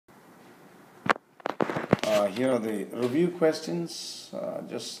Here are the review questions,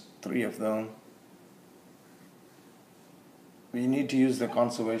 just 3 of them. We need to use the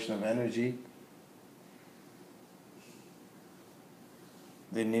conservation of energy.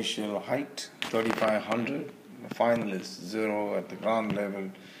 The initial height 3500, the final is 0 at the ground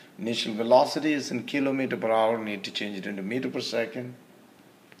level. Initial velocity is in kilometer per hour, need to change it into meter per second.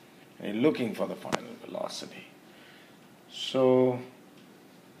 And you're looking for the final velocity. So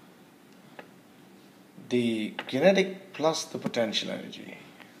the kinetic plus the potential energy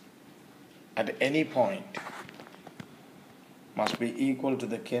at any point must be equal to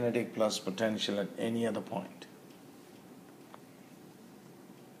the kinetic plus potential at any other point.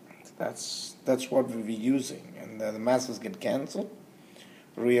 That's what we'll be using, and the masses get cancelled,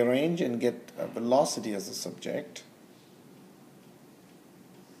 rearrange, and get velocity as a subject.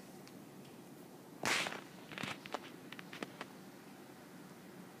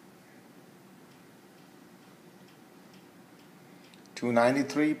 To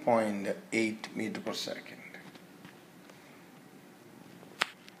 93.8 meter per second.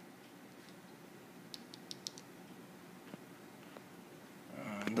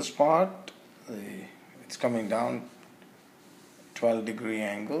 This part, it's coming down 12-degree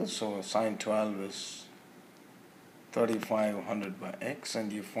angle, so sine 12 is 3500 by x,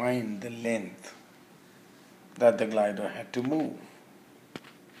 and you find the length that the glider had to move.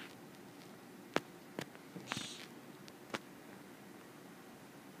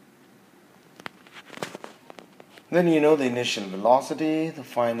 Then you know the initial velocity, the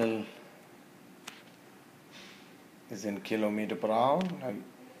final is in kilometer per hour. Now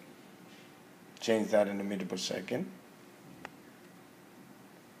change that into meter per second,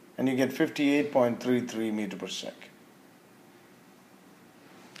 and you get 58.33 meter per second.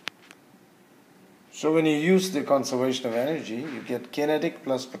 So when you use the conservation of energy, you get kinetic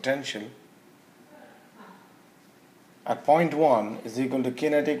plus potential at point 1 is equal to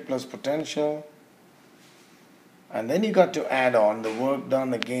kinetic plus potential, and then you got to add on the work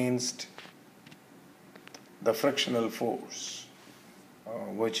done against the frictional force,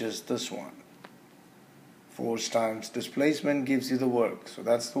 which is this one. Force times displacement gives you the work, so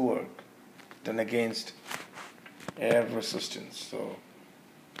that's the work done against air resistance. So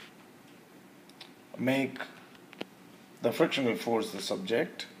make the frictional force the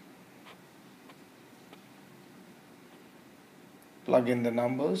subject, plug in the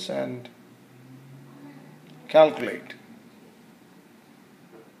numbers and calculate.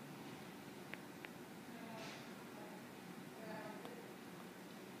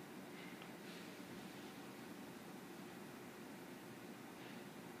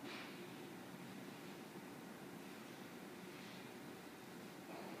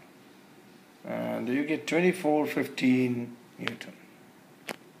 And you get 2415 Newton.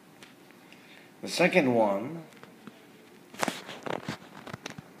 The second one,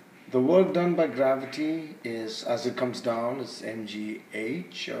 the work done by gravity is, as it comes down, is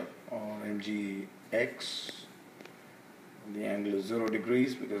mgh or mgx. The angle is 0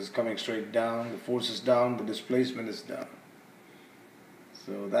 degrees because it's coming straight down. The force is down, the displacement is down.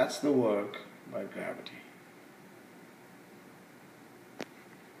 So that's the work by gravity.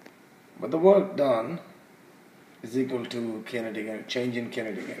 But the work done is equal to kinetic change in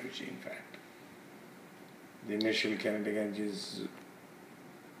kinetic energy, in fact. The initial kinetic energy is,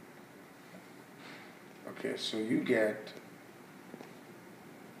 okay, so you get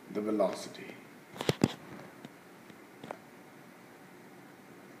the velocity.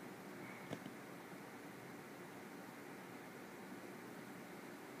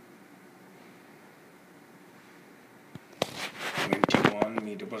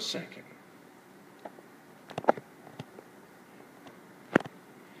 Meter per second.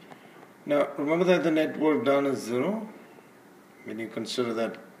 Now remember that the net work done is 0 when you consider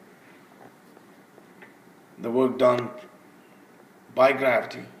that the work done by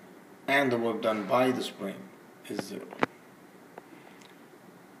gravity and the work done by the spring is 0.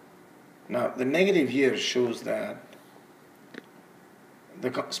 Now the negative here shows that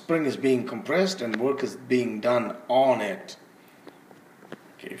the spring is being compressed and work is being done on it.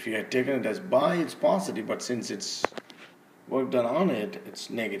 If you had taken it as by, it's positive, but since it's work done on it, it's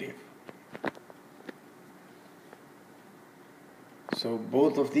negative. So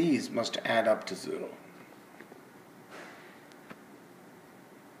both of these must add up to 0.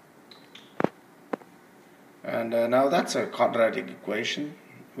 And now that's a quadratic equation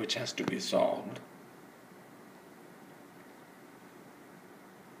which has to be solved.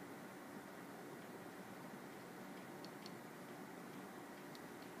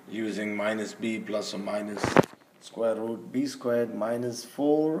 Using minus b plus or minus square root b squared minus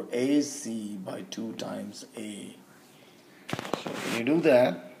 4ac by 2 times a. So when you do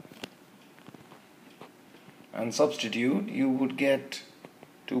that and substitute, you would get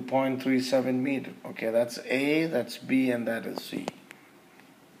 2.37 meter. Okay, that's a, that's b, and that is c.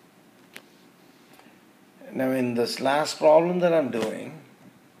 Now in this last problem that I'm doing,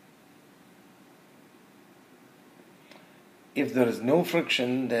 if there is no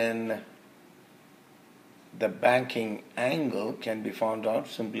friction, then the banking angle can be found out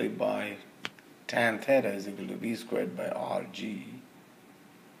simply by tan theta is equal to v squared by rg.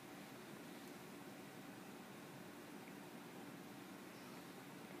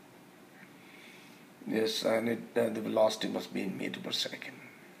 Yes, and the velocity must be in meter per second.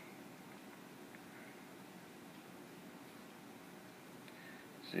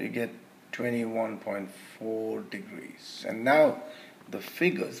 So you get 21.4 degrees. And now the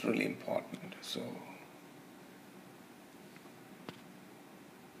figure is really important. So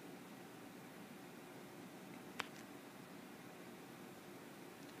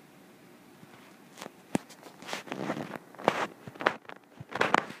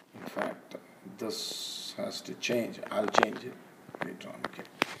in fact, this has to change. I'll change it later on. Okay.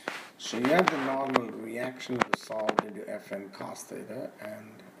 So you have the normal reaction resolved into Fn cos theta and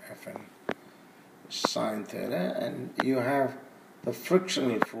Fn sine theta, and you have the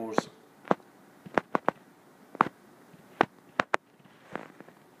frictional force,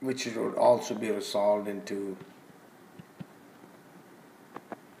 which would also be resolved into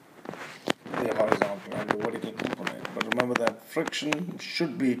the horizontal and the vertical component. But remember that friction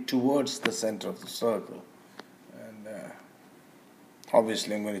should be towards the center of the circle. And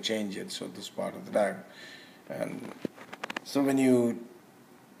obviously I'm going to change it, so this part of the diagram. And so when you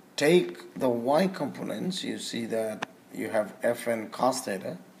take the y components, you see that you have Fn cos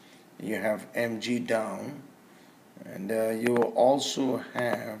theta, you have mg down, and you also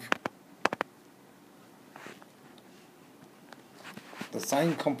have the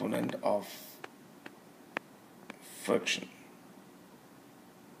sine component of friction.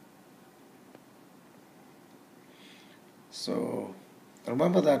 So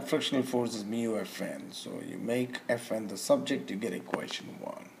remember that frictional force is mu Fn. So you make Fn the subject, you get equation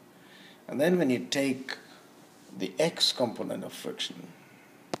 1. And then when you take the x component of friction,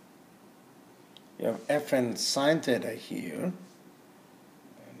 you have Fn sine theta here,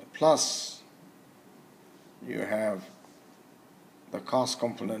 and plus you have the cos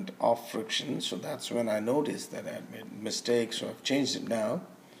component of friction. So that's when I noticed that I had made a mistake, so I've changed it now.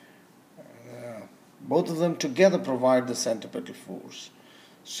 Both of them together provide the centripetal force.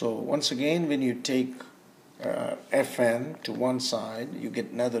 So once again, when you take Fn to one side, you get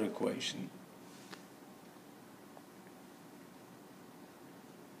another equation.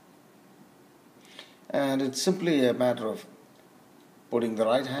 And it's simply a matter of putting the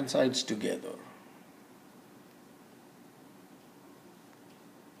right hand sides together.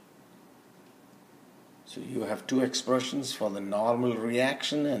 So you have two expressions for the normal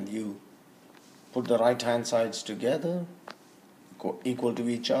reaction, and you put the right hand sides together, equal to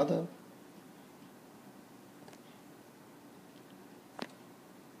each other.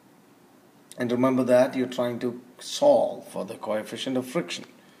 And remember that you're trying to solve for the coefficient of friction.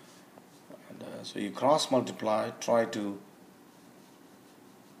 And, so you cross multiply, try to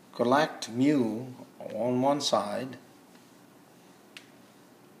collect mu on one side,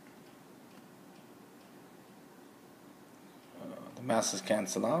 the masses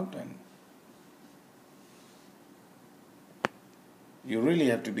cancel out, and you really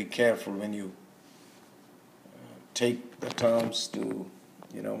have to be careful when you take the terms to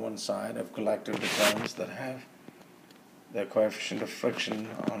one side. I've collected the terms that have the coefficient of friction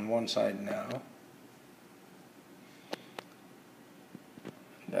on one side now.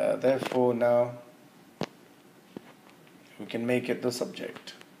 Therefore now we can make it the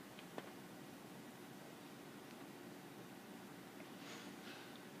subject.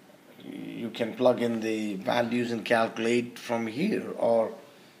 You can plug in the values and calculate from here, or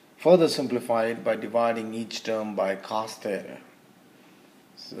further simplify it by dividing each term by cos theta.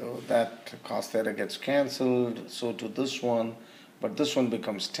 So that cos theta gets cancelled, so to this one, but this one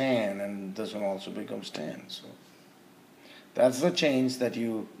becomes tan, and this one also becomes tan. So that's the change that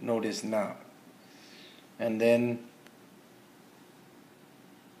you notice now. And then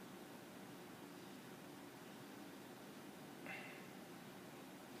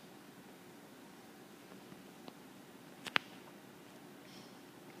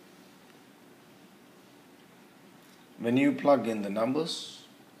when you plug in the numbers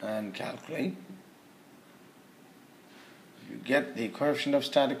and calculate, you get the coefficient of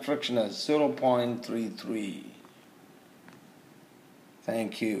static friction as 0.33.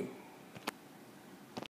 Thank you.